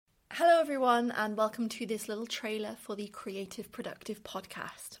Hello everyone, and welcome to this little trailer for the Creative Productive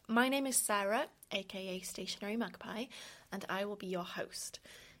podcast. My name is Sarah, aka Stationary Magpie, and I will be your host.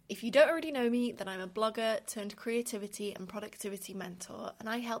 If you don't already know me, then I'm a blogger turned creativity and productivity mentor, and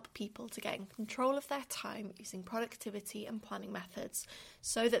I help people to get in control of their time using productivity and planning methods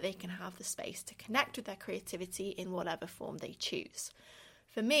so that they can have the space to connect with their creativity in whatever form they choose.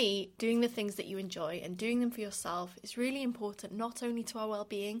 For me, doing the things that you enjoy and doing them for yourself is really important, not only to our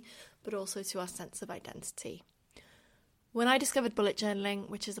well-being, but also to our sense of identity. When I discovered bullet journaling,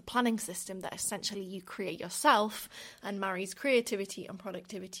 which is a planning system that essentially you create yourself and marries creativity and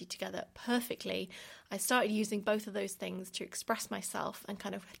productivity together perfectly, I started using both of those things to express myself and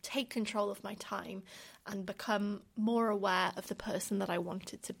kind of take control of my time and become more aware of the person that I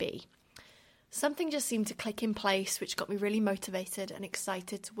wanted to be. Something just seemed to click in place, which got me really motivated and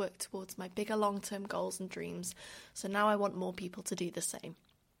excited to work towards my bigger long-term goals and dreams. So now I want more people to do the same.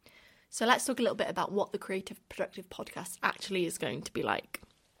 So let's talk a little bit about what the Creative Productive podcast actually is going to be like.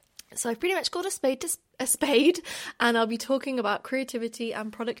 So I've pretty much called a spade, and I'll be talking about creativity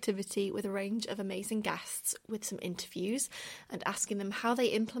and productivity with a range of amazing guests with some interviews and asking them how they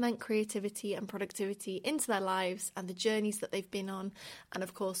implement creativity and productivity into their lives and the journeys that they've been on. And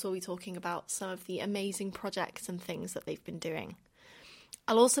of course, we'll be talking about some of the amazing projects and things that they've been doing.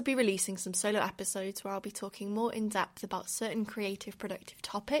 I'll also be releasing some solo episodes where I'll be talking more in depth about certain creative productive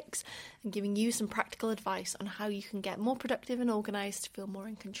topics and giving you some practical advice on how you can get more productive and organised to feel more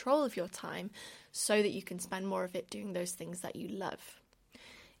in control of your time so that you can spend more of it doing those things that you love.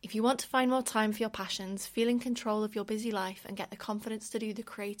 If you want to find more time for your passions, feel in control of your busy life and get the confidence to do the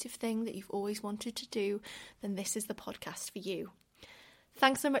creative thing that you've always wanted to do, then this is the podcast for you.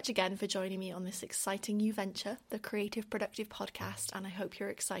 Thanks so much again for joining me on this exciting new venture, the Creative Productive Podcast, and I hope you're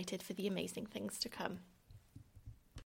excited for the amazing things to come.